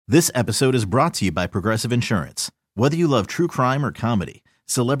This episode is brought to you by Progressive Insurance. Whether you love true crime or comedy,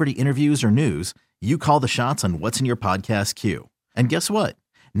 celebrity interviews or news, you call the shots on what's in your podcast queue. And guess what?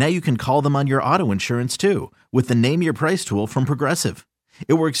 Now you can call them on your auto insurance too with the Name Your Price tool from Progressive.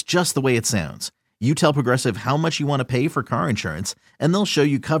 It works just the way it sounds. You tell Progressive how much you want to pay for car insurance, and they'll show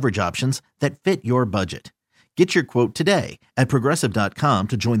you coverage options that fit your budget. Get your quote today at Progressive.com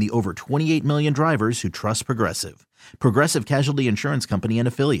to join the over 28 million drivers who trust Progressive. Progressive Casualty Insurance Company and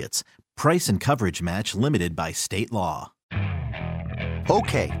Affiliates. Price and coverage match limited by state law.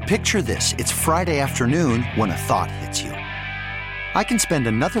 Okay, picture this. It's Friday afternoon when a thought hits you. I can spend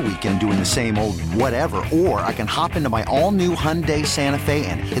another weekend doing the same old whatever, or I can hop into my all-new Hyundai Santa Fe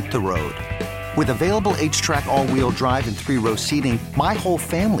and hit the road. With available H-Track all-wheel drive and 3-row seating, my whole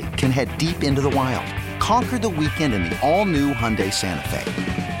family can head deep into the wild. Conquer the weekend in the all-new Hyundai Santa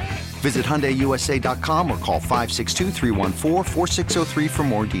Fe. Visit HyundaiUSA.com or call 562-314-4603 for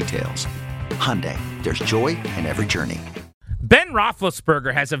more details. Hyundai, there's joy in every journey. Ben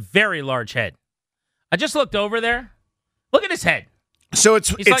Roethlisberger has a very large head. I just looked over there. Look at his head. So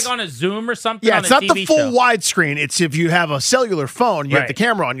He's like on a Zoom or something. Yeah, on it's a not TV the full show. widescreen. It's if you have a cellular phone, you have Right. the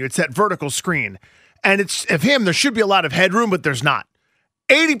camera on you. It's that vertical screen. And it's of him, there should be a lot of headroom, but there's not.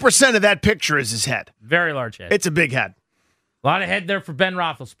 80% of that picture is his head. Very large head. It's a big head. A lot of head there for Ben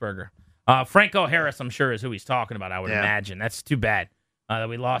Roethlisberger. Franco Harris, I'm sure, is who he's talking about, I would imagine. That's too bad that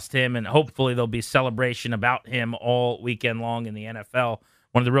we lost him, and hopefully there'll be celebration about him all weekend long in the NFL.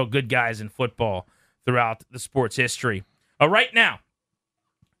 One of the real good guys in football throughout the sports history. Right now,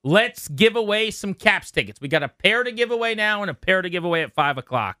 let's give away some Caps tickets. We got a pair to give away now and a pair to give away at 5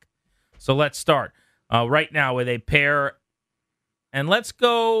 o'clock. So let's start right now with a pair. And let's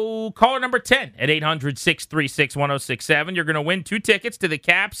go caller number 10 at 800-636-1067. You're going to win 2 tickets to the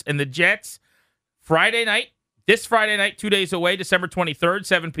Caps and the Jets Friday night. This Friday night, 2 days away, December 23rd,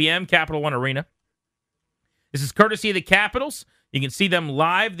 7 p.m., Capital One Arena. This is courtesy of the Capitals. You can see them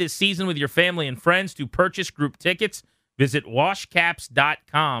live this season with your family and friends. To purchase group tickets, visit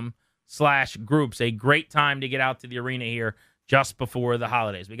washcaps.com/groups. A great time to get out to the arena here just before the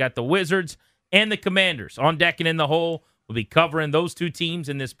holidays. We got the Wizards and the Commanders on deck and in the hole. We'll be covering those 2 teams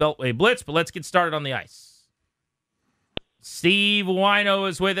in this Beltway Blitz, but let's get started on the ice. Steve Wino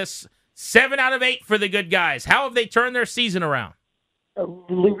is with us. 7 out of 8 for the good guys. How have they turned their season around?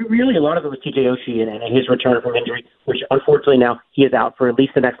 Really, a lot of it was TJ Oshie and his return from injury, which unfortunately now he is out for at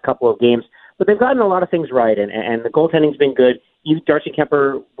least the next couple of games. But they've gotten a lot of things right, and the goaltending's been good. Even Darcy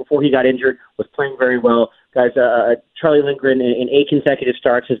Kemper, before he got injured, was playing very well. Guys, Charlie Lindgren in 8 consecutive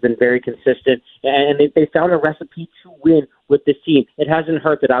starts has been very consistent, and they found a recipe to win with this team. It hasn't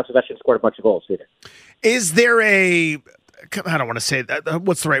hurt that Alex Ovechkin scored a bunch of goals either. Is there I don't want to say that.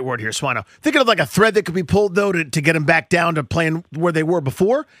 What's the right word here, Swano? Thinking of like a thread that could be pulled, though, to get them back down to playing where they were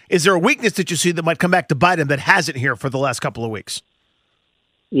before. Is there a weakness that you see that might come back to bite him that hasn't here for the last couple of weeks?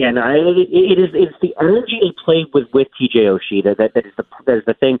 Yeah, no, it's the energy they played with TJ Oshie that is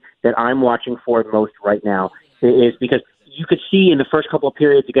the thing that I'm watching for most right now, is because you could see in the first couple of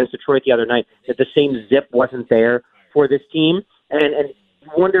periods against Detroit the other night that the same zip wasn't there for this team, and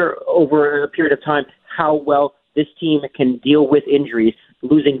you wonder over a period of time how well this team can deal with injuries,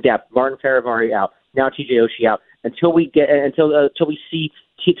 losing depth. Martin Fehervary out, now TJ Oshie out, until we see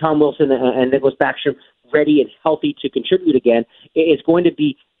Tom Wilson and Nicholas Backstrom ready and healthy to contribute again. It's going to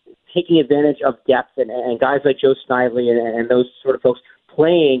be taking advantage of depth and guys like Joe Snively and those sort of folks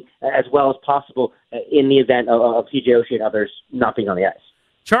playing as well as possible in the event of TJ Oshie and others not being on the ice.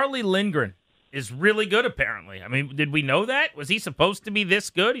 Charlie Lindgren is really good, apparently. I mean, did we know that? Was he supposed to be this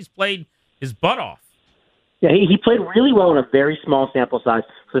good? He's played his butt off. Yeah, he played really well in a very small sample size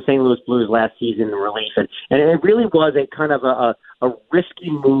for the St. Louis Blues last season in relief. And it really was a kind of a risky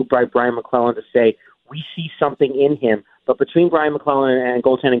move by Brian McClellan to say, we see something in him. But between Brian McClellan and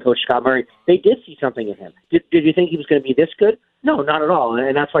goaltending coach Scott Murray, they did see something in him. Did you think he was going to be this good? No, not at all.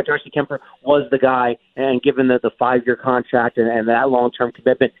 And that's why Darcy Kemper was the guy, and given the 5-year contract and that long-term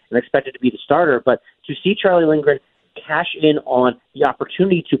commitment, and expected to be the starter. But to see Charlie Lindgren cash in on the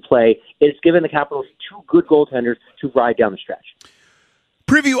opportunity to play, it's given the Capitals 2 good goaltenders to ride down the stretch.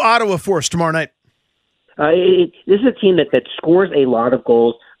 Preview Ottawa for us tomorrow night. This is a team that scores a lot of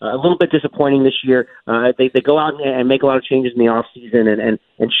goals. A little bit disappointing this year. They go out and make a lot of changes in the offseason and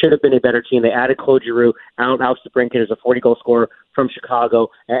should have been a better team. They added Claude Giroux. Alex DeBrincat is a 40-goal scorer from Chicago,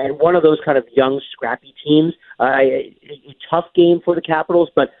 and one of those kind of young, scrappy teams. A tough game for the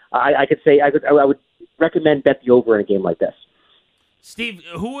Capitals, but I could say I would recommend bet the over in a game like this. Steve,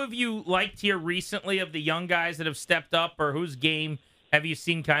 who have you liked here recently of the young guys that have stepped up, or whose game have you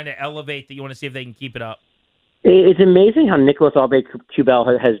seen kind of elevate that you want to see if they can keep it up? It's amazing how Nicholas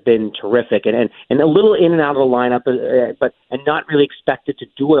Aube-Kubel has been terrific and a little in and out of the lineup, but not really expected to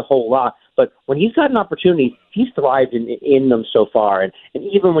do a whole lot. But when he's got an opportunity, he's thrived in them so far. And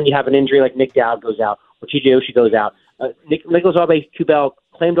even when you have an injury like Nick Dowd goes out or TJ Oshie goes out, Nicholas Aube-Kubel,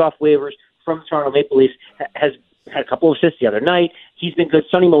 claimed off waivers from the Toronto Maple Leafs, has had a couple of assists the other night. He's been good.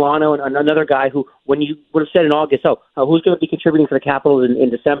 Sonny Milano, and another guy who, when you would have said in August, who's going to be contributing for the Capitals in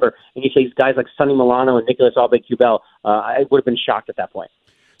December, and you say guys like Sonny Milano and Nicholas Aube-Kubel, I would have been shocked at that point.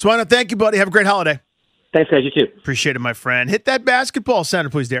 So I want to thank you, buddy. Have a great holiday. Thanks, guys. You too. Appreciate it, my friend. Hit that basketball center,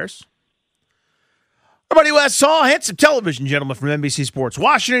 please, Darius. Everybody, Wes Saw, handsome television gentleman from NBC Sports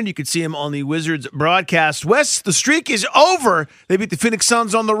Washington. You can see him on the Wizards broadcast. Wes, the streak is over. They beat the Phoenix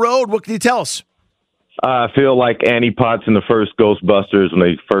Suns on the road. What can you tell us? I feel like Annie Potts in the first Ghostbusters when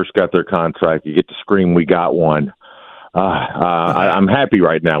they first got their contract. You get to scream, "We got one!" I'm happy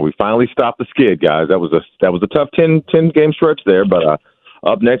right now. We finally stopped the skid, guys. That was a tough 10 game stretch there. But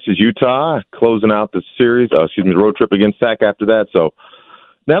up next is Utah, closing out the series. The road trip against Sac after that. So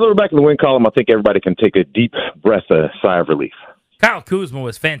now that we're back in the win column, I think everybody can take a deep breath, a sigh of relief. Kyle Kuzma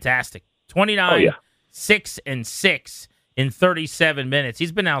was fantastic. 29, 6 and 6 in 37 minutes.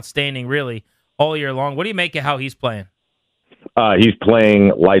 He's been outstanding, really, all year long. What do you make of how he's playing? He's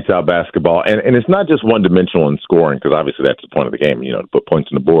playing lights-out basketball, and it's not just one-dimensional in scoring, because obviously that's the point of the game, to put points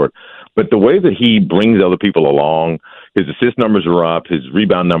on the board. But the way that he brings other people along, his assist numbers are up, his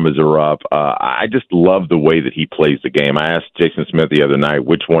rebound numbers are up. I just love the way that he plays the game. I asked Jason Smith the other night,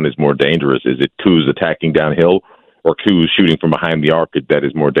 which one is more dangerous? Is it Kuz attacking downhill or Kuz shooting from behind the arc that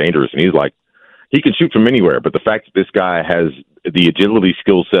is more dangerous? And he's like, he can shoot from anywhere, but the fact that this guy has the agility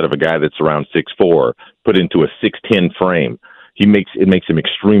skill set of a guy that's around 6'4", put into a 6'10" frame, it makes him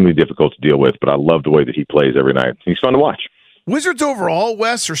extremely difficult to deal with, but I love the way that he plays every night. He's fun to watch. Wizards overall,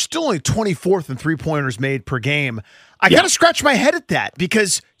 Wes, are still only 24th in three-pointers made per game. I got to scratch my head at that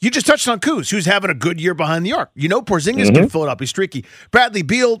because you just touched on Kuz, who's having a good year behind the arc. Porzingis can fill it up. He's streaky. Bradley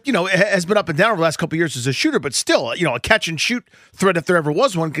Beal, has been up and down over the last couple of years as a shooter, but still, a catch-and-shoot threat, if there ever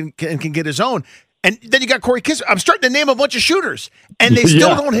was one, can get his own. And then you got Corey Kispert. I'm starting to name a bunch of shooters, and they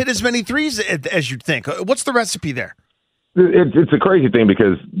still don't hit as many threes as you'd think. What's the recipe there? It's a crazy thing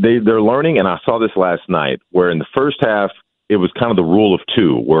because they're learning, and I saw this last night, where in the first half, it was kind of the rule of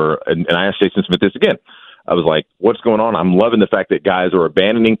two, and I asked Jason Smith this again. I was like, what's going on? I'm loving the fact that guys are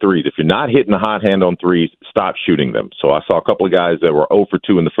abandoning threes. If you're not hitting the hot hand on threes, stop shooting them. So I saw a couple of guys that were 0 for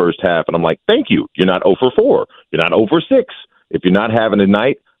 2 in the first half, and I'm like, thank you. You're not 0 for 4. You're not 0 for 6. If you're not having a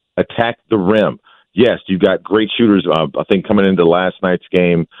night, attack the rim. Yes, you've got great shooters. I think coming into last night's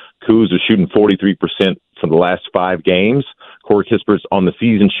game, Kuz is shooting 43% for the last 5 games. Corey Kispert's on the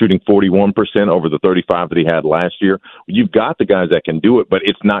season shooting 41% over the 35 that he had last year. You've got the guys that can do it, but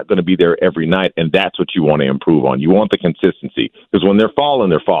it's not going to be there every night, and that's what you want to improve on. You want the consistency, because when they're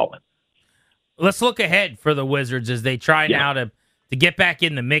falling, they're falling. Let's look ahead for the Wizards as they try now to get back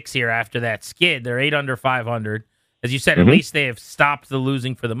in the mix here after that skid. They're 8 under 500. As you said, at least they have stopped the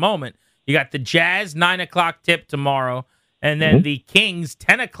losing for the moment. You got the Jazz 9 o'clock tip tomorrow, and then the Kings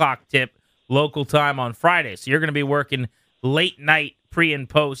 10 o'clock tip local time on Friday. So you're going to be working late night pre and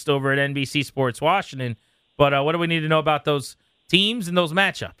post over at NBC Sports Washington. But what do we need to know about those teams and those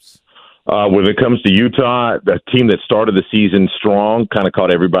matchups? When it comes to Utah, the team that started the season strong, kind of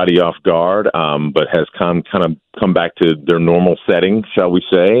caught everybody off guard, but has come back to their normal setting, shall we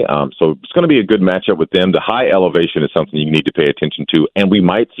say. So it's going to be a good matchup with them. The high elevation is something you need to pay attention to, and we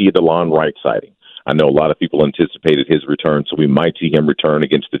might see a DeLon Wright sighting. I know a lot of people anticipated his return, so we might see him return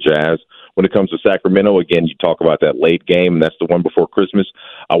against the Jazz. When it comes to Sacramento, again, you talk about that late game, and that's the one before Christmas.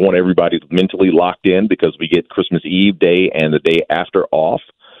 I want everybody mentally locked in because we get Christmas Eve day and the day after off.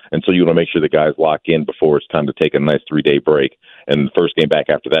 And so you want to make sure the guys lock in before it's time to take a nice 3-day break. And the first game back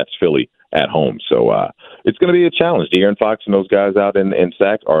after that is Philly at home. So it's going to be a challenge. De'Aaron Fox and those guys out in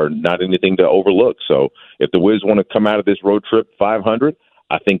Sac are not anything to overlook. So if the Wiz want to come out of this road trip 500,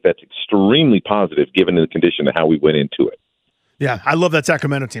 I think that's extremely positive given the condition of how we went into it. Yeah, I love that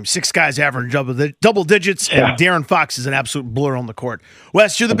Sacramento team. 6 guys average double digits, and De'Aaron Fox is an absolute blur on the court.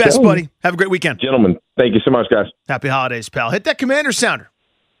 Wes, you're the best, buddy. Have a great weekend. Gentlemen, thank you so much, guys. Happy holidays, pal. Hit that Commander sounder.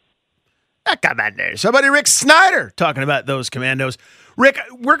 Commanders. Somebody, Rick Snyder, talking about those Commandos. Rick,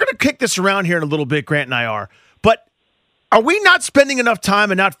 we're going to kick this around here in a little bit, Grant and I are, but are we not spending enough time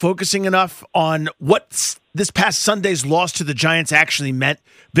and not focusing enough on what this past Sunday's loss to the Giants actually meant,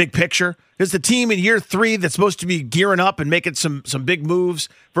 big picture? Because the team in year 3 that's supposed to be gearing up and making some big moves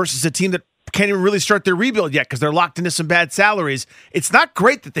versus a team that can't even really start their rebuild yet because they're locked into some bad salaries. It's not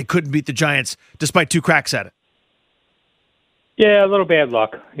great that they couldn't beat the Giants despite 2 cracks at it. Yeah, a little bad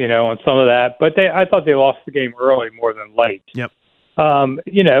luck, on some of that. But I thought they lost the game early more than late. Yep.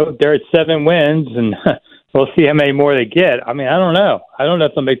 They're at 7 wins, and we'll see how many more they get. I mean, I don't know. I don't know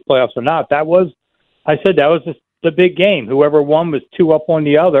if they'll make the playoffs or not. I said that was the big game. Whoever won was 2 up on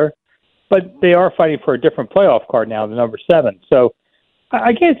the other. But they are fighting for a different playoff card now, the number 7. So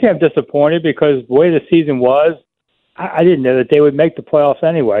I can't say I'm disappointed because the way the season was, I didn't know that they would make the playoffs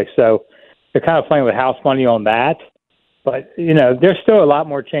anyway. So they're kind of playing with house money on that. But, there's still a lot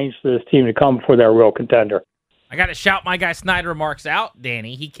more change for this team to come before they're a real contender. I got to shout my guy Snyder Remarks out,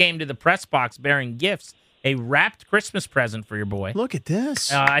 Danny. He came to the press box bearing gifts, a wrapped Christmas present for your boy. Look at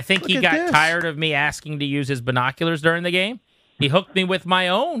this. I think he got tired of me asking to use his binoculars during the game. He hooked me with my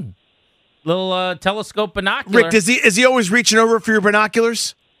own little telescope binocular. Rick, is he always reaching over for your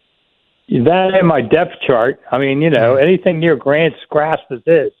binoculars? That in my depth chart. I mean, anything near Grant's grasp is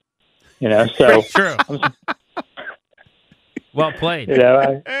his. So true. Well played.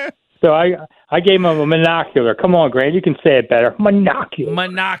 So I gave him a monocular. Come on, Grant, you can say it better.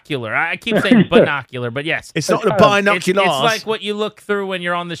 Monocular. I keep saying binocular, but yes. It's not a binocular. It's like what you look through when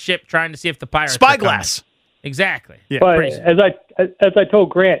you're on the ship trying to see if the pirates Spyglass. Exactly. Yeah. But as I told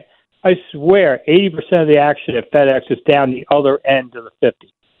Grant, I swear 80% of the action at FedEx is down the other end of the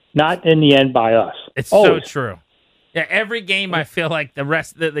 50, not in the end by us. It's always. So true. Yeah, every game I feel like the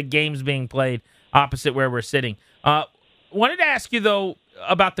rest of the game's being played opposite where we're sitting. Wanted to ask you, though,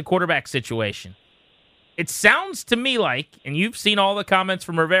 about the quarterback situation. It sounds to me like, and you've seen all the comments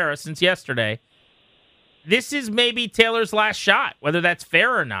from Rivera since yesterday, this is maybe Taylor's last shot, whether that's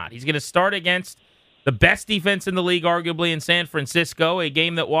fair or not. He's going to start against the best defense in the league, arguably, in San Francisco, a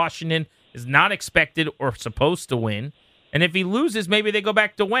game that Washington is not expected or supposed to win. And if he loses, maybe they go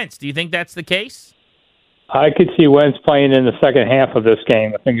back to Wentz. Do you think that's the case? I could see Wentz playing in the second half of this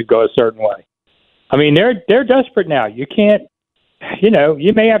game. I think it'd go a certain way. I mean, they're desperate now. You can't, you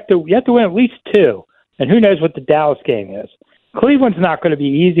have to win at least 2. And who knows what the Dallas game is. Cleveland's not going to be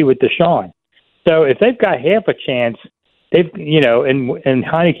easy with Deshaun. So if they've got half a chance, and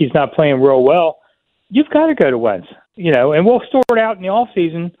Heineke's not playing real well, you've got to go to Wentz, and we'll sort out in the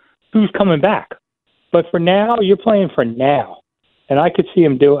offseason who's coming back. But for now, you're playing for now. And I could see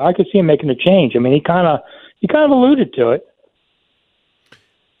him making a change. I mean, he kind of alluded to it.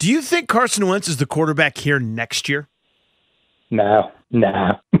 Do you think Carson Wentz is the quarterback here next year? No.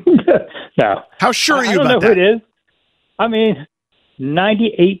 No. How sure are you about that? I don't know who it is. I mean,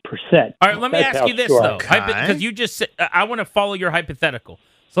 98%. All right, let me ask you this, though. Okay. Because you just said, I want to follow your hypothetical.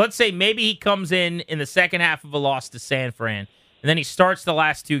 So let's say maybe he comes in the second half of a loss to San Fran, and then he starts the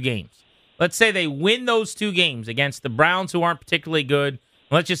last 2 games. Let's say they win those 2 games against the Browns, who aren't particularly good.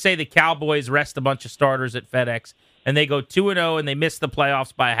 Let's just say the Cowboys rest a bunch of starters at FedEx, and they go 2-0, and they miss the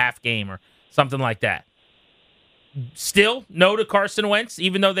playoffs by a half game or something like that. Still, no to Carson Wentz,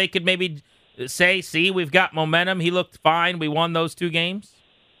 even though they could maybe say, see, we've got momentum. He looked fine. We won those 2 games.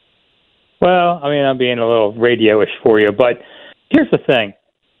 Well, I mean, I'm being a little radio-ish for you, but here's the thing.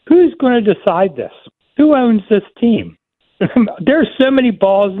 Who's going to decide this? Who owns this team? There's so many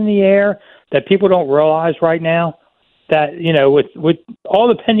balls in the air that people don't realize right now that, with all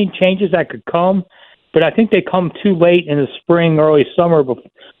the pending changes that could come, but I think they come too late in the spring, early summer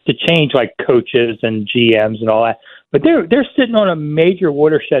to change like coaches and GMs and all that. But they're sitting on a major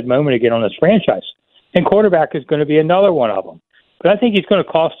watershed moment again on this franchise, and quarterback is going to be another one of them. But I think he's going to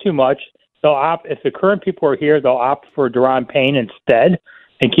cost too much. They'll opt, if the current people are here, they'll opt for Daron Payne instead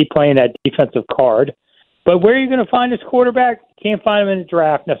and keep playing that defensive card. But where are you going to find this quarterback? Can't find him in the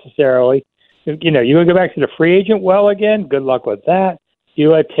draft necessarily. You're going to go back to the free agent well again. Good luck with that.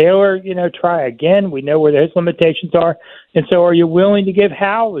 You let Taylor, try again. We know where his limitations are. And so are you willing to give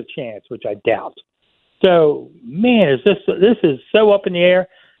Howell a chance, which I doubt. So, man, this is so up in the air.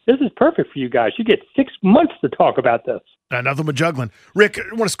 This is perfect for you guys. You get 6 months to talk about this. Nothing but juggling. Rick, I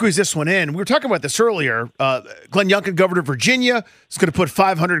want to squeeze this one in. We were talking about this earlier. Glenn Youngkin, governor of Virginia, is going to put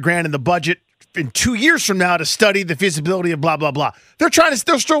 $500,000 in the budget in 2 years from now to study the feasibility of blah, blah, blah. They're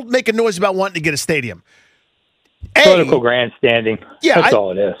still making noise about wanting to get a stadium. Political grandstanding. Yeah, that's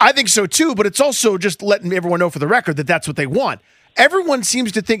all it is. I think so too, but it's also just letting everyone know for the record that that's what they want. Everyone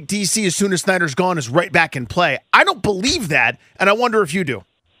seems to think DC, as soon as Snyder's gone, is right back in play. I don't believe that, and I wonder if you do.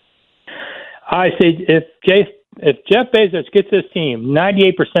 I say if Jeff Bezos gets his team,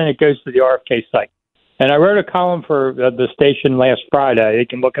 98% it goes to the RFK site. And I wrote a column for the station last Friday. You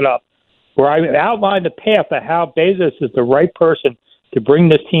can look it up, where I outlined the path of how Bezos is the right person to bring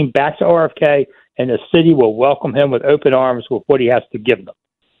this team back to RFK, and the city will welcome him with open arms with what he has to give them.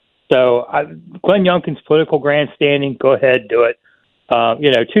 So Glenn Youngkin's political grandstanding, go ahead, do it.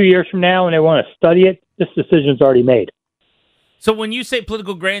 2 years from now when they want to study it, this decision's already made. So when you say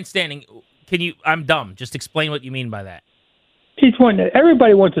political grandstanding, I'm dumb. Just explain what you mean by that.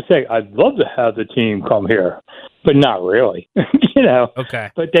 Everybody wants to say, I'd love to have the team come here, but not really. Okay.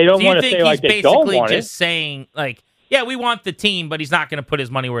 But they don't want to say like they don't want it. He's basically just saying, like, yeah, we want the team, but he's not going to put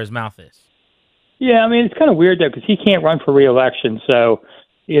his money where his mouth is. Yeah, I mean, it's kind of weird, though, because he can't run for re-election, so,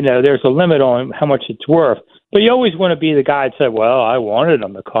 there's a limit on how much it's worth. But you always want to be the guy that said, well, I wanted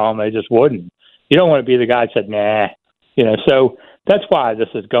them to come, they just wouldn't. You don't want to be the guy that said, nah. So that's why this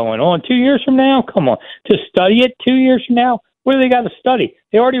is going on. 2 years from now, come on. To study it 2 years from now, what do they got to study?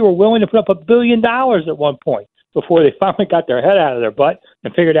 They already were willing to put up $1 billion at one point before they finally got their head out of their butt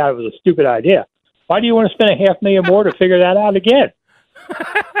and figured out it was a stupid idea. Why do you want to spend $500,000 more to figure that out again?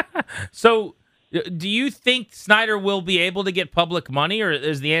 So do you think Snyder will be able to get public money, or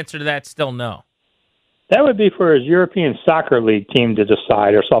is the answer to that still no? That would be for his European Soccer League team to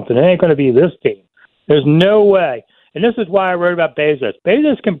decide or something. It ain't going to be this team. There's no way. And this is why I wrote about Bezos.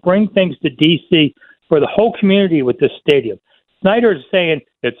 Bezos can bring things to D.C. for the whole community with this stadium. Snyder is saying,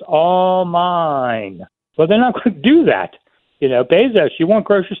 it's all mine. Well, they're not going to do that. Bezos, you want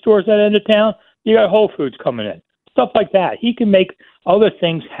grocery stores at the end of town? You got Whole Foods coming in. Stuff like that. He can make other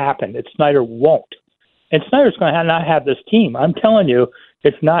things happen that Snyder won't. And Snyder's going to not have this team. I'm telling you,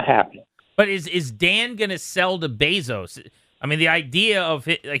 it's not happening. But is Dan going to sell to Bezos? I mean, the idea of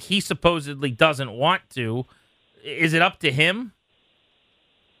it, like, he supposedly doesn't want to. Is it up to him?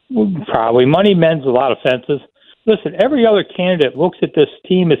 Well, probably. Money mends a lot of fences. Listen, every other candidate looks at this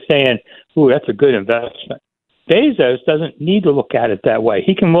team as saying, ooh, that's a good investment. Bezos doesn't need to look at it that way.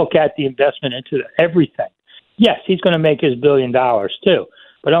 He can look at the investment into everything. Yes, he's going to make his $1 billion too.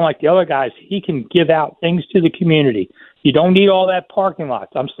 But unlike the other guys, he can give out things to the community. You don't need all that parking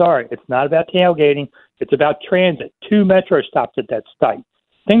lots. I'm sorry. It's not about tailgating. It's about transit. 2 metro stops at that site.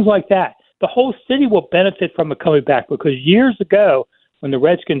 Things like that. The whole city will benefit from it coming back because years ago when the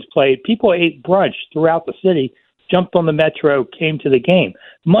Redskins played, people ate brunch throughout the city, jumped on the metro, came to the game.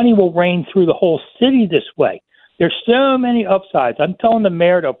 Money will rain through the whole city this way. There's so many upsides. I'm telling the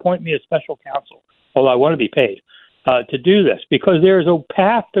mayor to appoint me a special counsel, although I want to be paid, to do this because there's a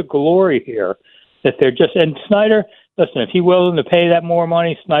path to glory here that they're just – and Snyder, listen, if he's willing to pay that more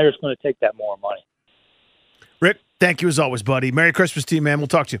money, Snyder's going to take that more money. Rick, thank you as always, buddy. Merry Christmas to you, man. We'll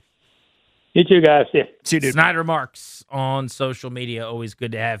talk to you. You too, guys. See you, dude. Snyder Marks on social media. Always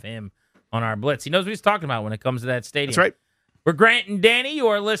good to have him on our Blitz. He knows what he's talking about when it comes to that stadium. That's right. We're Grant and Danny. You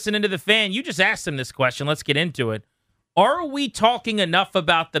are listening to The Fan. You just asked him this question. Let's get into it. Are we talking enough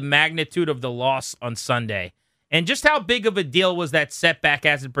about the magnitude of the loss on Sunday? And just how big of a deal was that setback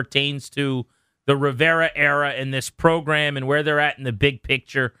as it pertains to the Rivera era and this program and where they're at in the big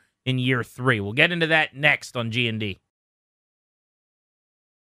picture in year 3? We'll get into that next on G&D.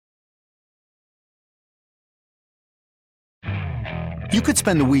 You could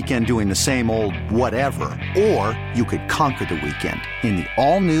spend the weekend doing the same old whatever, or you could conquer the weekend in the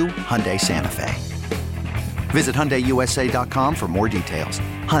all-new Hyundai Santa Fe. Visit HyundaiUSA.com for more details.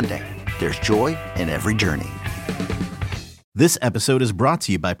 Hyundai, there's joy in every journey. This episode is brought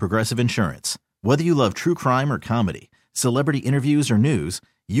to you by Progressive Insurance. Whether you love true crime or comedy, celebrity interviews or news,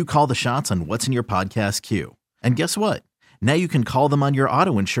 you call the shots on what's in your podcast queue. And guess what? Now you can call them on your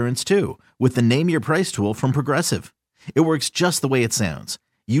auto insurance too with the Name Your Price tool from Progressive. It works just the way it sounds.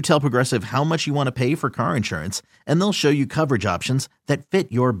 You tell Progressive how much you want to pay for car insurance, and they'll show you coverage options that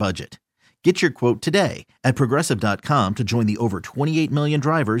fit your budget. Get your quote today at Progressive.com to join the over 28 million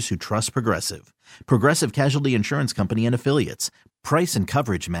drivers who trust Progressive. Progressive Casualty Insurance Company and Affiliates. Price and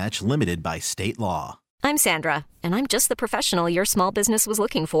coverage match limited by state law. I'm Sandra, and I'm just the professional your small business was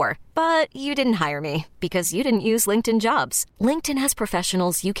looking for. But you didn't hire me because you didn't use LinkedIn Jobs. LinkedIn has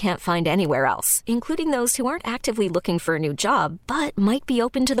professionals you can't find anywhere else, including those who aren't actively looking for a new job, but might be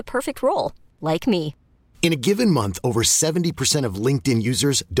open to the perfect role, like me. In a given month, over 70% of LinkedIn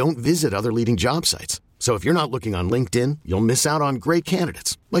users don't visit other leading job sites. So if you're not looking on LinkedIn, you'll miss out on great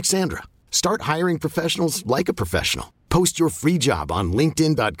candidates like Sandra. Start hiring professionals like a professional. Post your free job on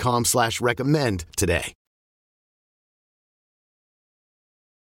linkedin.com/recommend today.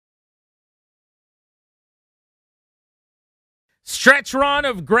 Stretch run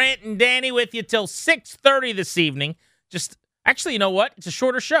of Grant and Danny with you till 6:30 this evening. Actually, you know what? It's a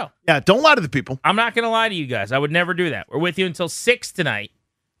shorter show. Yeah, don't lie to the people. I'm not going to lie to you guys. I would never do that. We're with you until 6 tonight.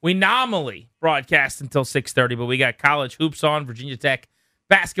 We nominally broadcast until 6:30, but we got college hoops on. Virginia Tech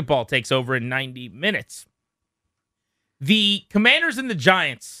basketball takes over in 90 minutes. The Commanders and the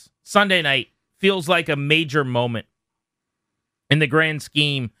Giants Sunday night feels like a major moment in the grand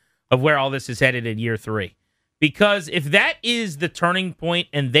scheme of where all this is headed in year 3. Because if that is the turning point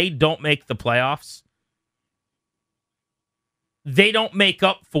and they don't make the playoffs, they don't make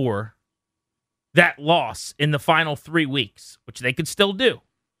up for that loss in the final 3 weeks, which they could still do,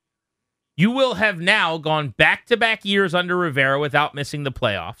 you will have now gone back-to-back years under Rivera without missing the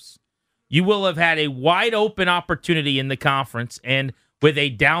playoffs. You will have had a wide-open opportunity in the conference, and with a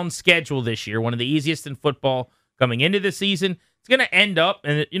down schedule this year, one of the easiest in football coming into the season, it's going to end up,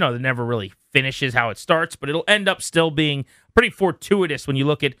 and it never really finishes how it starts, but it'll end up still being pretty fortuitous when you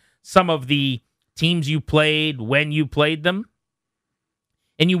look at some of the teams you played, when you played them,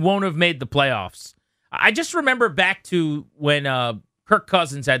 and you won't have made the playoffs. I just remember back to when Kirk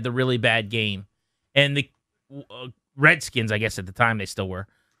Cousins had the really bad game, and the Redskins, I guess at the time they still were,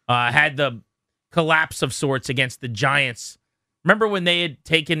 had the collapse of sorts against the Giants. Remember when they had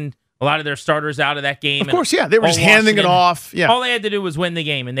taken a lot of their starters out of that game? Of course, yeah. They were just handing it off. Yeah. All they had to do was win the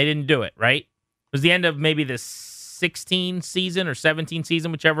game, and they didn't do it, right? It was the end of maybe the 16 season or 17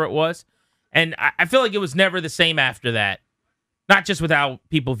 season, whichever it was. And I feel like it was never the same after that. Not just with how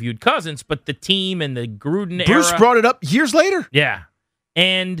people viewed Cousins, but the team and the Gruden era. Bruce brought it up years later. Yeah.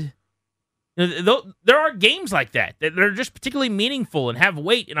 And there are games like that are just particularly meaningful and have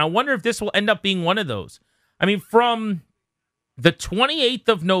weight, and I wonder if this will end up being one of those. I mean, from the 28th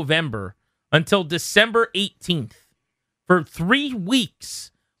of November until December 18th, for 3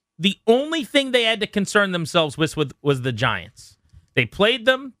 weeks, the only thing they had to concern themselves with was the Giants. They played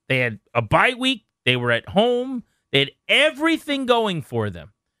them. They had a bye week. They were at home. They had everything going for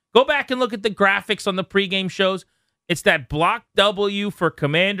them. Go back and look at the graphics on the pregame shows. It's that block W for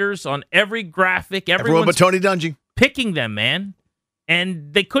Commanders on every graphic. Everyone but Tony Dungy. Picking them, man.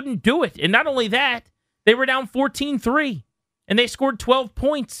 And they couldn't do it. And not only that, they were down 14-3. And they scored 12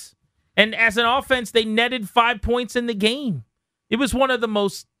 points. And as an offense, they netted 5 points in the game. It was one of the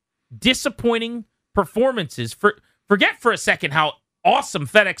most disappointing performances. Forget for a second how awesome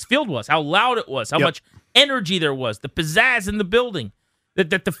FedEx Field was, how loud it was, how much energy there was, the pizzazz in the building,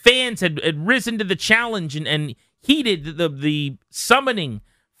 that the fans had risen to the challenge and heeded the summoning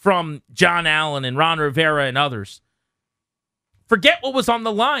from John Allen and Ron Rivera and others. Forget what was on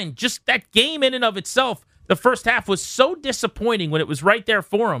the line. Just that game in and of itself, the first half was so disappointing when it was right there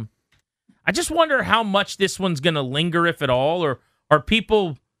for them. I just wonder how much this one's going to linger, if at all, or are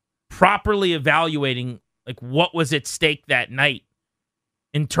people properly evaluating like what was at stake that night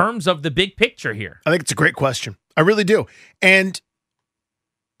in terms of the big picture here? I think it's a great question. I really do. And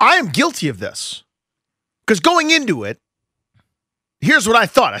I am guilty of this because going into it, here's what I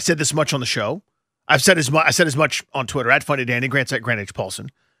thought. I said this much on the show. I said as much on Twitter at Funny Danny, Grant's at Grant H. Paulson.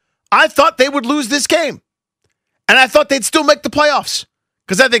 I thought they would lose this game. And I thought they'd still make the playoffs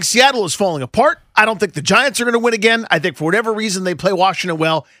because I think Seattle is falling apart. I don't think the Giants are going to win again. I think for whatever reason they play Washington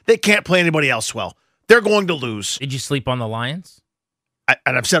well. They can't play anybody else well. They're going to lose. Did you sleep on the Lions?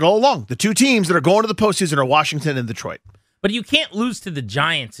 And I've said all along, the two teams that are going to the postseason are Washington and Detroit. But you can't lose to the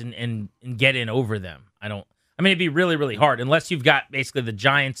Giants and get in over them. I mean, it'd be really, really hard unless you've got basically the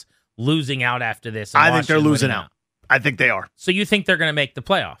Giants losing out after this. I think they're losing out. I think they are. So you think they're going to make the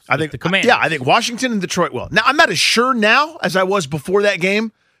playoffs? I think the Commanders. Yeah, I think Washington and Detroit will. Now, I'm not as sure now as I was before that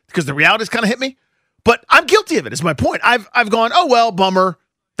game because the reality's kind of hit me. But I'm guilty of it, is my point. I've gone, oh, well, bummer.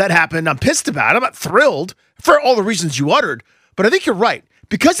 That happened. I'm pissed about it. I'm not thrilled for all the reasons you uttered. But I think you're right.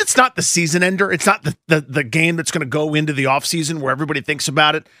 Because it's not the season ender, it's not the game that's going to go into the offseason where everybody thinks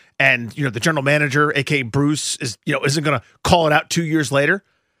about it, and the general manager, aka Bruce, isn't going to call it out 2 years later.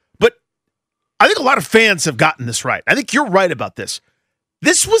 But I think a lot of fans have gotten this right. I think you're right about this.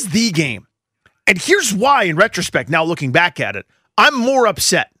 This was the game. And here's why, in retrospect, now looking back at it, I'm more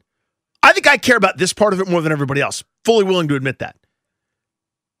upset. I think I care about this part of it more than everybody else. Fully willing to admit that.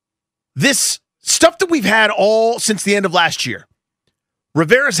 This stuff that we've had all since the end of last year,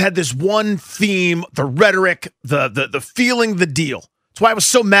 Rivera's had this one theme, the rhetoric, the feeling, the deal. That's why I was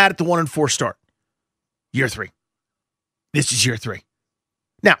so mad at the 1-4 start. Year 3. This is year 3.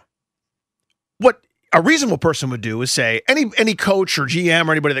 Now, what a reasonable person would do is say, any coach or GM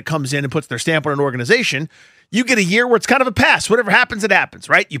or anybody that comes in and puts their stamp on an organization, you get a year where it's kind of a pass. Whatever happens, it happens,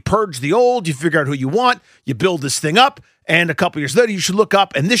 right? You purge the old, you figure out who you want, you build this thing up, and a couple years later, you should look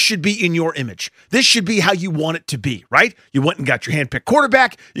up, and this should be in your image. This should be how you want it to be, right? You went and got your handpicked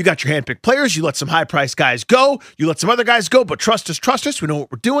quarterback, you got your handpicked players, you let some high-priced guys go, you let some other guys go, but trust us, we know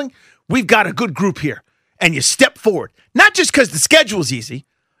what we're doing. We've got a good group here, and you step forward. Not just because the schedule's easy,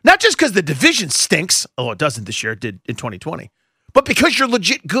 not just because the division stinks, although it doesn't this year, it did in 2020, but because you're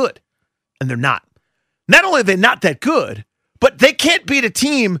legit good, and they're not. Not only are they not that good, but they can't beat a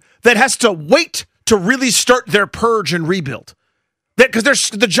team that has to wait to really start their purge and rebuild. Because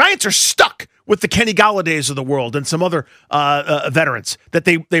the Giants are stuck with the Kenny Galladays of the world and some other veterans that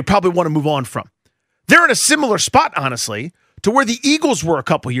they probably want to move on from. They're in a similar spot, honestly, to where the Eagles were a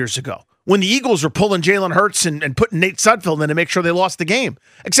couple years ago, when the Eagles were pulling Jalen Hurts and putting Nate Sudfeld in to make sure they lost the game.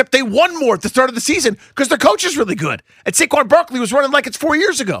 Except they won more at the start of the season because their coach is really good. And Saquon Barkley was running like it's 4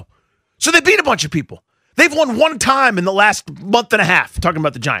 years ago. So they beat a bunch of people. They've won one time in the last month and a half, talking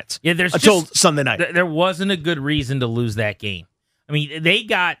about the Giants. Yeah, there's until Sunday night. There wasn't a good reason to lose that game. I mean, they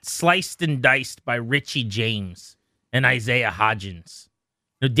got sliced and diced by Richie James and Isaiah Hodgins.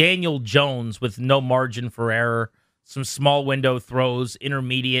 Daniel Jones with no margin for error, some small window throws,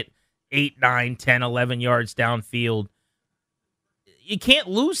 intermediate, 8, 9, 10, 11 yards downfield. You can't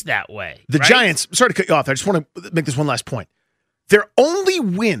lose that way. The right? Giants, sorry to cut you off. I just want to make this one last point. Their only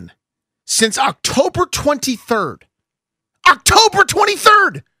win since October 23rd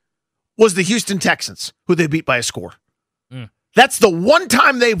was the Houston Texans, who they beat by a score. That's the one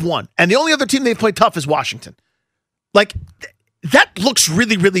time they've won. And the only other team they've played tough is Washington. Like, that looks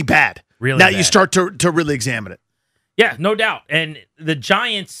really, really bad. Really now bad. You start to really examine it. Yeah, no doubt. And the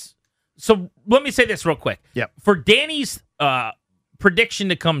Giants, so let me say this real quick. Yep. For Danny's prediction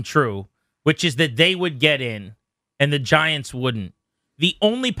to come true, which is that they would get in and the Giants wouldn't, the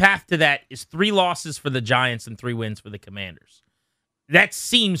only path to that is 3 losses for the Giants and 3 wins for the Commanders. That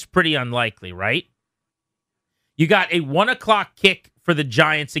seems pretty unlikely, right? You got a 1 o'clock kick for the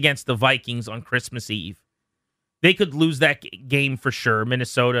Giants against the Vikings on Christmas Eve. They could lose that game for sure.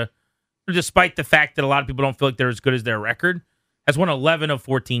 Minnesota, despite the fact that a lot of people don't feel like they're as good as their record, has won 11 of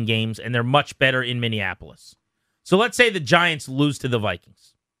 14 games, and they're much better in Minneapolis. So let's say the Giants lose to the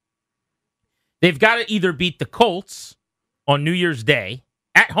Vikings. They've got to either beat the Colts on New Year's Day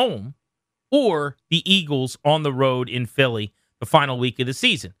at home or the Eagles on the road in Philly the final week of the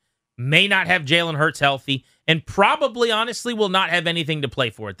season. May not have Jalen Hurts healthy and probably, honestly, will not have anything to play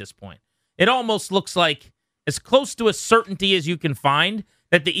for at this point. It almost looks like as close to a certainty as you can find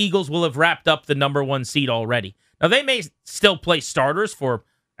that the Eagles will have wrapped up the number 1 seed already. Now, they may still play starters for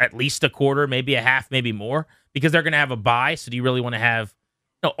at least a quarter, maybe a half, maybe more, because they're going to have a bye. So do you really want to have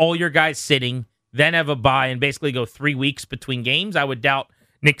all your guys sitting, then have a bye, and basically go 3 weeks between games? I would doubt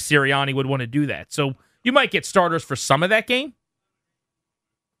Nick Sirianni would want to do that. So you might get starters for some of that game.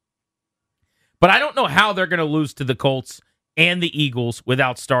 But I don't know how they're going to lose to the Colts and the Eagles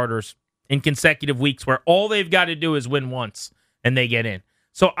without starters in consecutive weeks where all they've got to do is win once and they get in.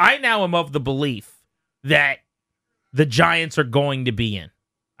 So I now am of the belief that the Giants are going to be in.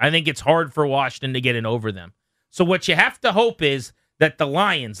 I think it's hard for Washington to get in over them. So what you have to hope is that the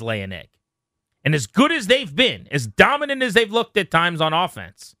Lions lay an egg. And as good as they've been, as dominant as they've looked at times on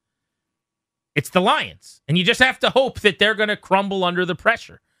offense, it's the Lions. And you just have to hope that they're going to crumble under the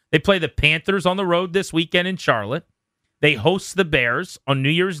pressure. They play the Panthers on the road this weekend in Charlotte. They host the Bears on New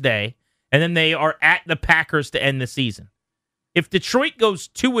Year's Day. And then they are at the Packers to end the season. If Detroit goes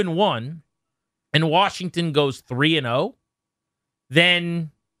 2-1 and Washington goes 3-0,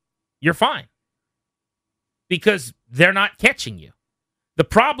 then you're fine. Because they're not catching you. The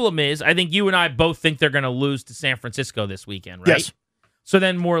problem is, I think you and I both think they're going to lose to San Francisco this weekend, right? Yes. So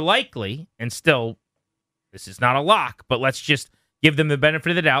then more likely, and still, this is not a lock, but let's just give them the benefit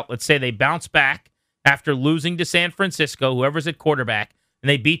of the doubt. Let's say they bounce back after losing to San Francisco, whoever's at quarterback, and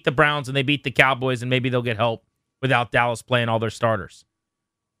they beat the Browns and they beat the Cowboys, and maybe they'll get help without Dallas playing all their starters.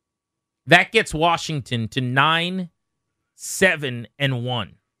 That gets Washington to 9-7-1.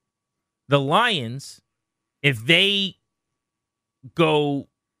 The Lions, if they go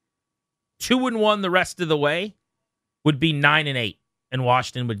 2-1 the rest of the way, would be 9-8, and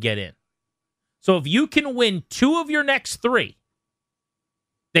Washington would get in. So if you can win 2 of your next 3,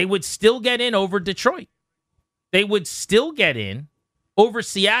 they would still get in over Detroit. They would still get in over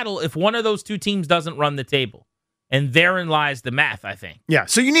Seattle if one of those 2 teams doesn't run the table. And therein lies the math, I think. Yeah,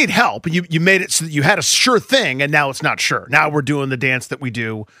 so you need help. You made it so that you had a sure thing, and now it's not sure. Now we're doing the dance that we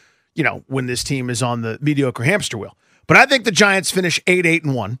do, when this team is on the mediocre hamster wheel. But I think the Giants finish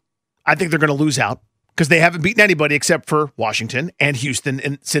 8-1. I think they're going to lose out because they haven't beaten anybody except for Washington and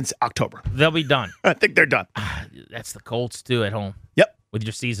Houston since October. They'll be done. I think they're done. That's the Colts, too, at home. Yep. With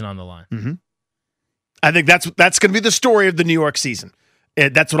your season on the line. Mm-hmm. I think that's going to be the story of the New York season.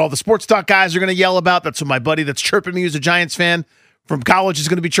 That's what all the sports talk guys are going to yell about. That's what my buddy that's chirping me who's a Giants fan from college is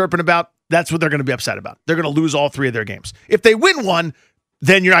going to be chirping about. That's what they're going to be upset about. They're going to lose all 3 of their games. If they win one,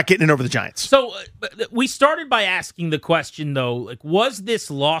 then you're not getting in over the Giants. So we started by asking the question, though, like, was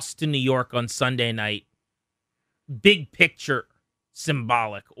this loss to New York on Sunday night big picture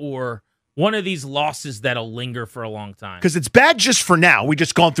symbolic or one of these losses that'll linger for a long time? Because it's bad just for now. We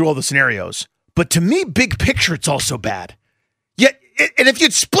just gone through all the scenarios. But to me, big picture, it's also bad. Yet, and if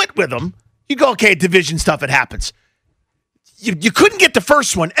you'd split with them, you go, okay, division stuff, it happens. You couldn't get the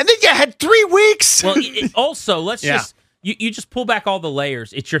first one, and then you had 3 weeks. Well, also, let's just, You just pull back all the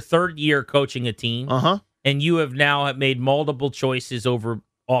layers. It's your third year coaching a team, and you have now made multiple choices over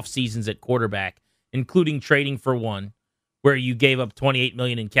off seasons at quarterback, including trading for one, where you gave up $28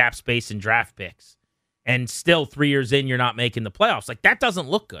 million in cap space and draft picks, and still 3 years in, you're not making the playoffs. Like, that doesn't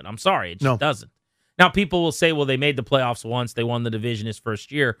look good. I'm sorry, it just doesn't. Now, people will say, well, they made the playoffs once, they won the division his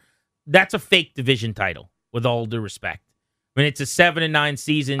first year. That's a fake division title, with all due respect. I mean, it's a 7-9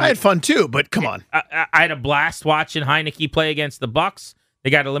 season. I had fun too, but come on. I had a blast watching Heineke play against the Bucs. They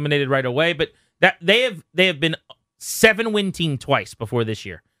got eliminated right away, but that they have been 7-win team twice before this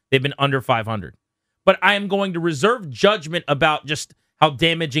year. They've been under 500. But I am going to reserve judgment about just how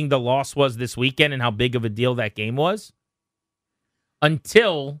damaging the loss was this weekend and how big of a deal that game was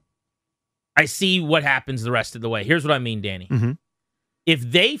until I see what happens the rest of the way. Here's what I mean, Danny. Mm-hmm. If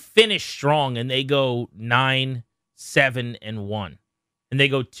they finish strong and they go 9-7-1, and they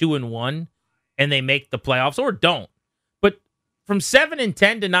go 2-1, and they make the playoffs, or don't. But from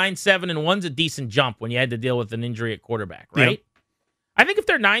 7-10 to 9-7-1's a decent jump when you had to deal with an injury at quarterback, right? Yep. I think if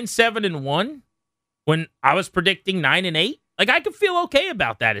they're 9-7-1, when I was predicting 9-8, like, I could feel okay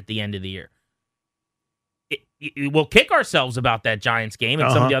about that at the end of the year. We'll kick ourselves about that Giants game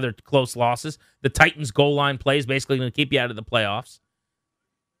and some of the other close losses. The Titans goal line play is basically going to keep you out of the playoffs.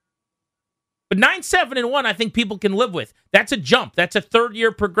 But 9-7-1, I think people can live with. That's a jump. That's a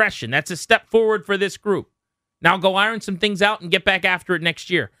third-year progression. That's a step forward for this group. Now go iron some things out and get back after it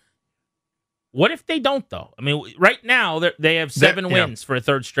next year. What if they don't, though? I mean, right now, they have 7 wins for a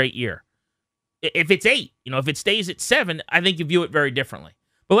third straight year. If it's 8, if it stays at 7, I think you view it very differently.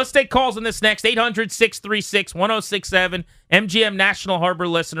 But let's take calls on this next. 800-636-1067, MGM National Harbor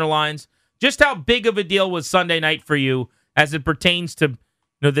listener lines. Just how big of a deal was Sunday night for you as it pertains to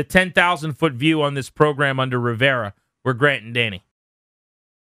the 10,000-foot view on this program under Rivera? We're Grant and Danny.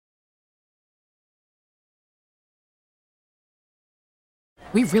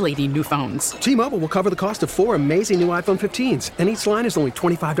 We really need new phones. T-Mobile will cover the cost of 4 amazing new iPhone 15s, and each line is only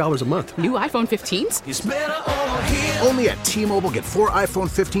 $25 a month. New iPhone 15s? It's better over here. Only at T-Mobile, get 4 iPhone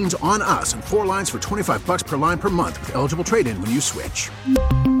 15s on us and 4 lines for $25 per line per month with eligible trade-in when you switch.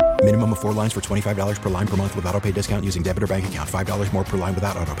 Minimum of 4 lines for $25 per line per month with autopay discount using debit or bank account. $5 more per line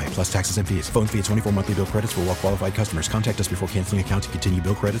without autopay, plus taxes and fees. Phone fee at 24 monthly bill credits for well-qualified customers. Contact us before canceling account to continue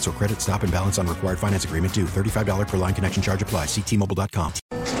bill credits or credit stop and balance on required finance agreement due. $35 per line connection charge applies. See T-Mobile.com.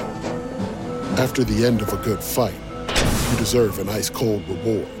 After the end of a good fight, you deserve an ice-cold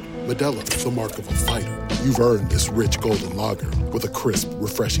reward. Modelo is the mark of a fighter. You've earned this rich golden lager with a crisp,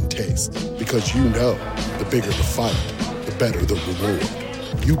 refreshing taste. Because you know, the bigger the fight, the better the reward.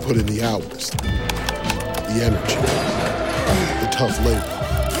 You put in the hours, the energy, the tough labor.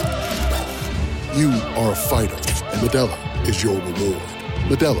 You are a fighter, and Modelo is your reward.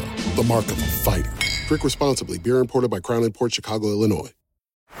 Modelo, the mark of a fighter. Drink responsibly. Beer imported by Crown Imports, Chicago, Illinois.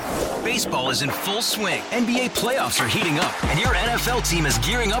 Baseball is in full swing. NBA playoffs are heating up, and your NFL team is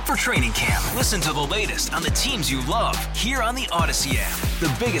gearing up for training camp. Listen to the latest on the teams you love here on the Odyssey app.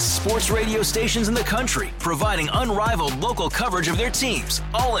 The biggest sports radio stations in the country, providing unrivaled local coverage of their teams,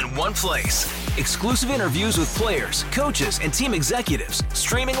 all in one place. Exclusive interviews with players, coaches, and team executives,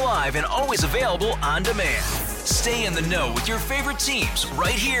 streaming live and always available on demand. Stay in the know with your favorite teams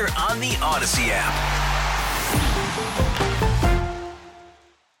right here on the Odyssey app.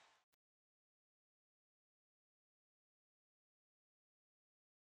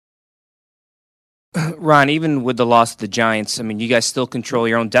 Ron, even with the loss of the Giants, I mean, you guys still control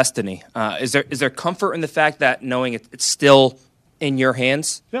your own destiny. Is there comfort in the fact that knowing it's still in your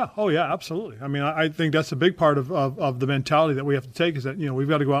hands? Yeah. Oh, yeah, absolutely. I mean, I think that's a big part of the mentality that we have to take is that, we've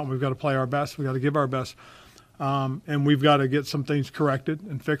got to go out and we've got to play our best. We've got to give our best. And we've got to get some things corrected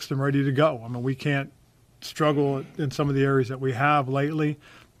and fixed and ready to go. I mean, we can't struggle in some of the areas that we have lately.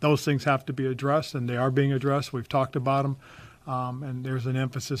 Those things have to be addressed, and they are being addressed. We've talked about them, and there's an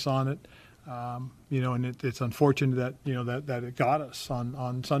emphasis on it. And it's unfortunate that that it got us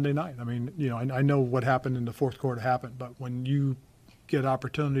on Sunday night. I mean, I know what happened in the fourth quarter happened, but when you get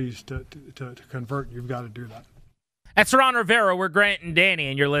opportunities to convert, you've got to do that. That's Ron Rivera. We're Grant and Danny,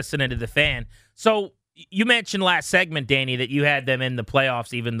 and you're listening to The Fan. So you mentioned last segment, Danny, that you had them in the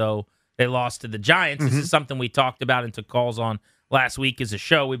playoffs even though they lost to the Giants. Mm-hmm. This is something we talked about and took calls on last week as a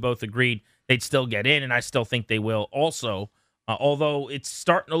show. We both agreed they'd still get in, and I still think they will also. Although it's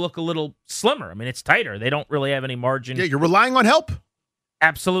starting to look a little slimmer. I mean, it's tighter. They don't really have any margin. Yeah, you're relying on help.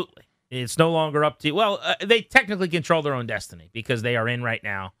 Absolutely. It's no longer up to – well, they technically control their own destiny because they are in right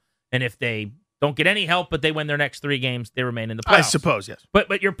now. And if they don't get any help but they win their next 3 games, they remain in the playoffs. I suppose, yes.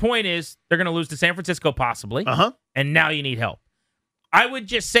 But your point is they're going to lose to San Francisco possibly, and now you need help. I would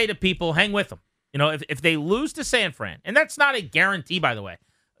just say to people, hang with them. You know, if they lose to San Fran, and that's not a guarantee, by the way.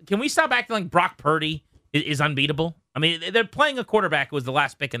 Can we stop acting like Brock Purdy is unbeatable? I mean, they're playing a quarterback who was the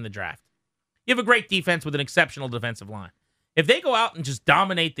last pick in the draft. You have a great defense with an exceptional defensive line. If they go out and just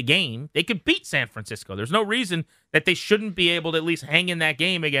dominate the game, they could beat San Francisco. There's no reason that they shouldn't be able to at least hang in that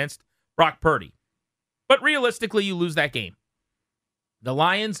game against Brock Purdy. But realistically, you lose that game. The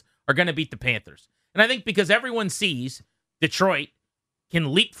Lions are going to beat the Panthers. And I think because everyone sees Detroit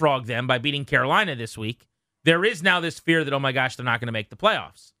can leapfrog them by beating Carolina this week, there is now this fear that, oh my gosh, they're not going to make the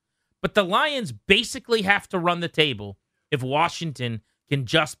playoffs. But the Lions basically have to run the table if Washington can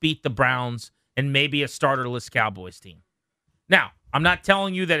just beat the Browns and maybe a starterless Cowboys team. Now, I'm not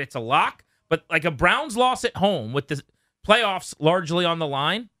telling you that it's a lock, but like a Browns loss at home with the playoffs largely on the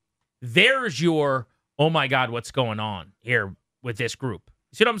line, there's your, oh my God, what's going on here with this group?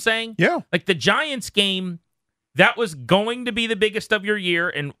 You see what I'm saying? Yeah. Like the Giants game, that was going to be the biggest of your year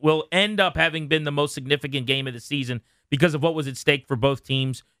and will end up having been the most significant game of the season because of what was at stake for both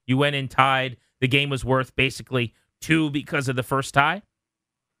teams. You went in tied. The game was worth basically 2 because of the first tie.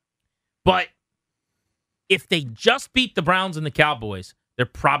 But if they just beat the Browns and the Cowboys, they're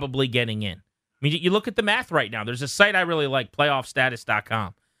probably getting in. I mean, you look at the math right now. There's a site I really like,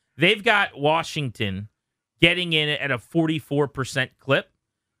 playoffstatus.com. They've got Washington getting in at a 44% clip.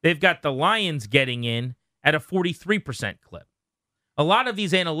 They've got the Lions getting in at a 43% clip. A lot of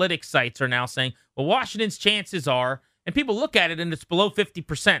these analytics sites are now saying, well, Washington's chances are, and people look at it and it's below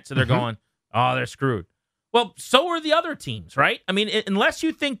 50%, so they're going, oh, they're screwed. Well, so are the other teams, right? I mean, unless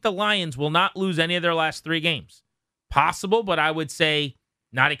you think the Lions will not lose any of their last 3 games. Possible, but I would say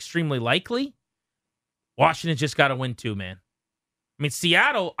not extremely likely. Washington's just got to win 2, man. I mean,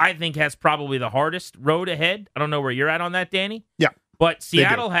 Seattle, I think, has probably the hardest road ahead. I don't know where you're at on that, Danny. Yeah. But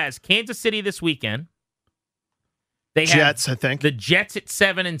Seattle has Kansas City this weekend. They have Jets, I think. The Jets at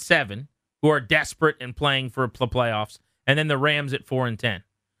 7-7, who are desperate and playing for the playoffs, and then the Rams at 4-10.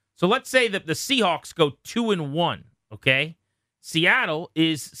 So let's say that the Seahawks go 2-1, okay? Seattle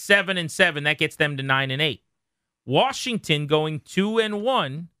is 7-7. That gets them to 9-8. Washington going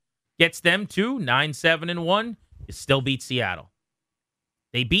 2-1 gets them to 9-7-1. You still beat Seattle.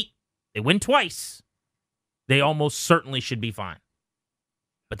 They win twice. They almost certainly should be fine.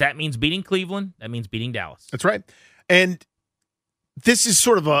 But that means beating Cleveland. That means beating Dallas. That's right. And this is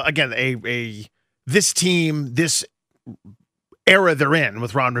sort of this team, this era they're in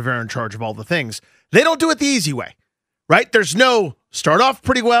with Ron Rivera in charge of all the things. They don't do it the easy way, right? There's no start off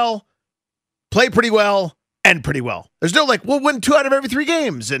pretty well, play pretty well, end pretty well. There's no like, we'll win 2 out of every 3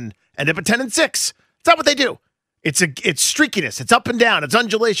 games and end up at 10-6. It's not what they do. It's streakiness. It's up and down. It's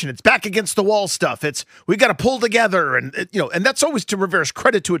undulation. It's back against the wall stuff. We got to pull together, and and that's always to Rivera's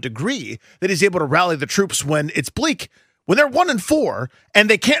credit to a degree that he's able to rally the troops when it's bleak. When they're 1-4 and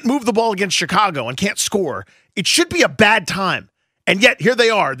they can't move the ball against Chicago and can't score, it should be a bad time. And yet, here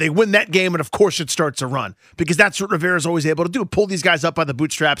they are. They win that game, and of course it starts a run. Because that's what Rivera's always able to do. Pull these guys up by the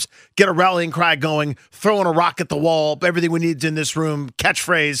bootstraps, get a rallying cry going, throwing a rock at the wall, everything we need in this room,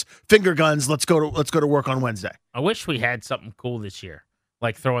 catchphrase, finger guns, let's go to work on Wednesday. I wish we had something cool this year,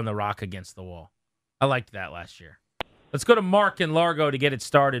 like throwing the rock against the wall. I liked that last year. Let's go to Mark in Largo to get it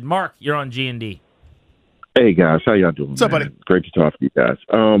started. Mark, you're on G&D. Hey, guys. How y'all doing? What's up, buddy? Great to talk to you guys.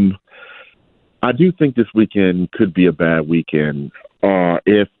 I do think this weekend could be a bad weekend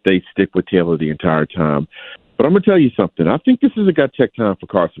if they stick with Taylor the entire time. But I'm going to tell you something. I think this is a gut-check time for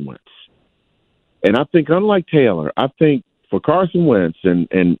Carson Wentz. And I think, unlike Taylor, I think for Carson Wentz, and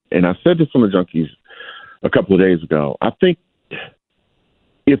I said this on the Junkies a couple of days ago, I think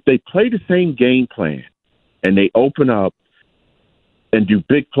if they play the same game plan and they open up and do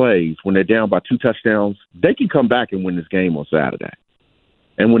big plays when they're down by 2 touchdowns, they can come back and win this game on Saturday.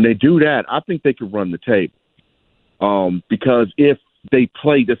 And when they do that, I think they could run the table. Because if they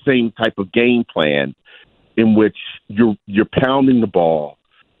play the same type of game plan in which you're pounding the ball,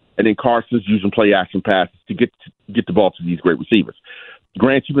 and then Carson's using play action passes to get the ball to these great receivers.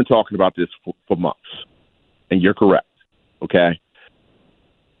 Grant, you've been talking about this for months, and you're correct. Okay.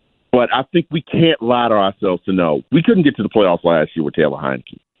 But I think we can't lie to ourselves to know. We couldn't get to the playoffs last year with Taylor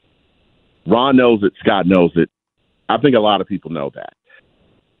Heineke. Ron knows it. Scott knows it. I think a lot of people know that.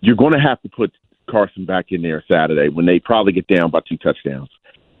 You're going to have to put Carson back in there Saturday when they probably get down by 2 touchdowns.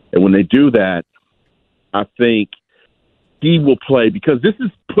 And when they do that, I think he will play because this is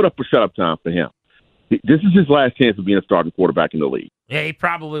put up or shut up time for him. This is his last chance of being a starting quarterback in the league. Yeah, he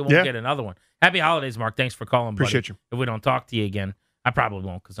probably won't get another one. Happy holidays, Mark. Thanks for calling, buddy. Appreciate you. If we don't talk to you again, I probably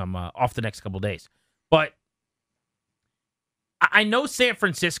won't because I'm off the next couple of days. But I know San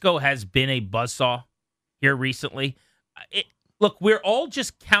Francisco has been a buzzsaw here recently. look, we're all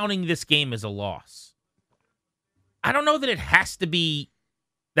just counting this game as a loss. I don't know that it has to be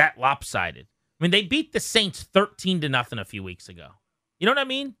that lopsided. I mean, they beat the Saints 13-0 a few weeks ago. You know what I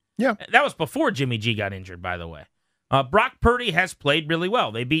mean? Yeah. That was before Jimmy G got injured, by the way. Brock Purdy has played really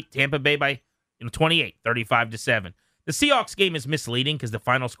well. They beat Tampa Bay by 28, 35-7. The Seahawks game is misleading because the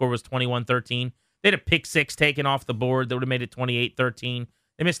final score was 21-13. They had a pick six taken off the board that would have made it 28-13.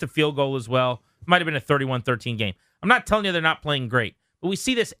 They missed a field goal as well. It might have been a 31-13 game. I'm not telling you they're not playing great, but we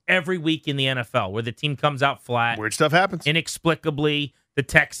see this every week in the NFL where the team comes out flat. Weird stuff happens. Inexplicably, the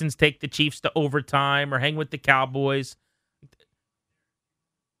Texans take the Chiefs to overtime or hang with the Cowboys.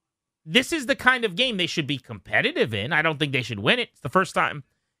 This is the kind of game they should be competitive in. I don't think they should win it. It's the first time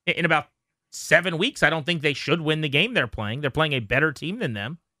in about 7 weeks. I don't think they should win the game they're playing. They're playing a better team than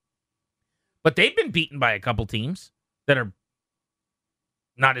them. But they've been beaten by a couple teams that are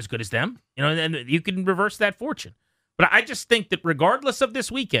not as good as them. You know, and you can reverse that fortune. But I just think that regardless of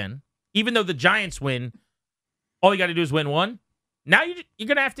this weekend, even though the Giants win, all you got to do is win one. Now you're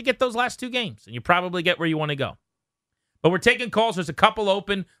going to have to get those last two games, and you probably get where you want to go. But we're taking calls. There's a couple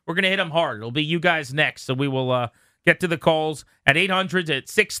open. We're going to hit them hard. It'll be you guys next, so we will get to the calls at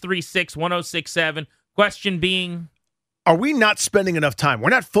 800-636-1067. Question being, are we not spending enough time? We're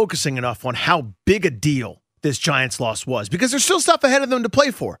not focusing enough on how big a deal this Giants loss was, because there's still stuff ahead of them to play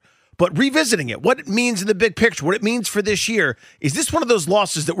for. But revisiting it, what it means in the big picture, what it means for this year, is this one of those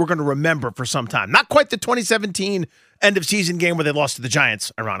losses that we're going to remember for some time? Not quite the 2017 end-of-season game where they lost to the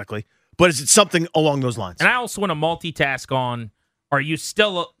Giants, ironically, but is it something along those lines? And I also want to multitask on, are you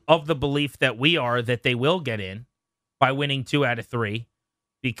still of the belief that we are that they will get in by winning 2 out of 3?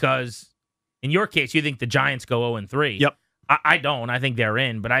 Because in your case, you think the Giants go 0-3. Yep. I don't. I think they're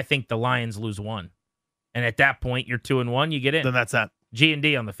in, but I think the Lions lose 1. And at that point, you're 2-1, you get in. Then that's that.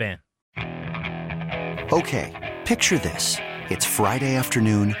 G&D on the Fan. Okay, picture this. It's Friday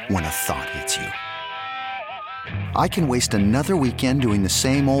afternoon when a thought hits you. I can waste another weekend doing the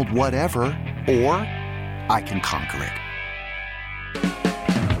same old whatever, or I can conquer it.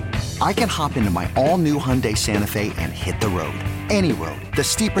 I can hop into my all-new Hyundai Santa Fe and hit the road. Any road. The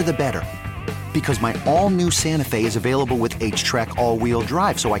steeper, the better. Because my all-new Santa Fe is available with H-Track all-wheel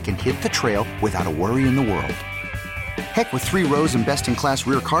drive, so I can hit the trail without a worry in the world. Heck, with 3 rows and best-in-class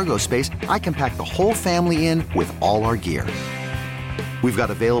rear cargo space, I can pack the whole family in with all our gear. We've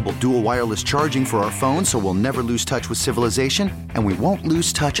got available dual wireless charging for our phones, so we'll never lose touch with civilization, and we won't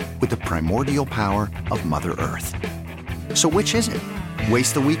lose touch with the primordial power of Mother Earth. So which is it?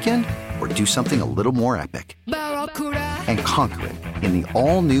 Waste the weekend or do something a little more epic? And conquer it in the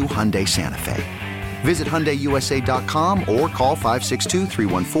all-new Hyundai Santa Fe. Visit HyundaiUSA.com or call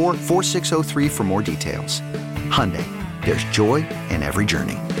 562-314-4603 for more details. Hyundai, there's joy in every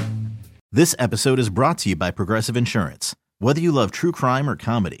journey. This episode is brought to you by Progressive Insurance. Whether you love true crime or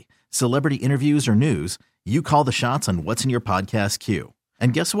comedy, celebrity interviews or news, you call the shots on what's in your podcast queue.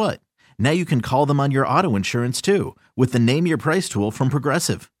 And guess what? Now you can call them on your auto insurance too with the Name Your Price tool from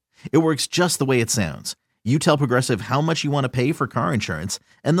Progressive. It works just the way it sounds. You tell Progressive how much you want to pay for car insurance,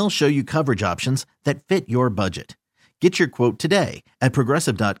 and they'll show you coverage options that fit your budget. Get your quote today at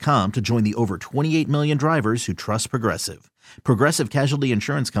Progressive.com to join the over 28 million drivers who trust Progressive. Progressive Casualty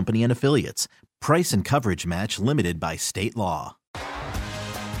Insurance Company and Affiliates. Price and coverage match limited by state law.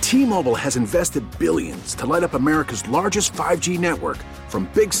 T-Mobile has invested billions to light up America's largest 5G network, from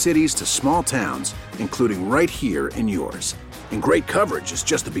big cities to small towns, including right here in yours. And great coverage is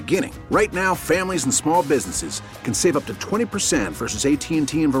just the beginning. Right now, families and small businesses can save up to 20% versus AT&T and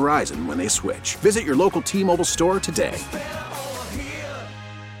Verizon when they switch. Visit your local T-Mobile store today.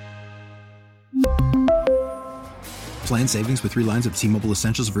 Plan savings with 3 lines of T-Mobile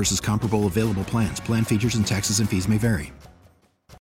Essentials versus comparable available plans. Plan features and taxes and fees may vary.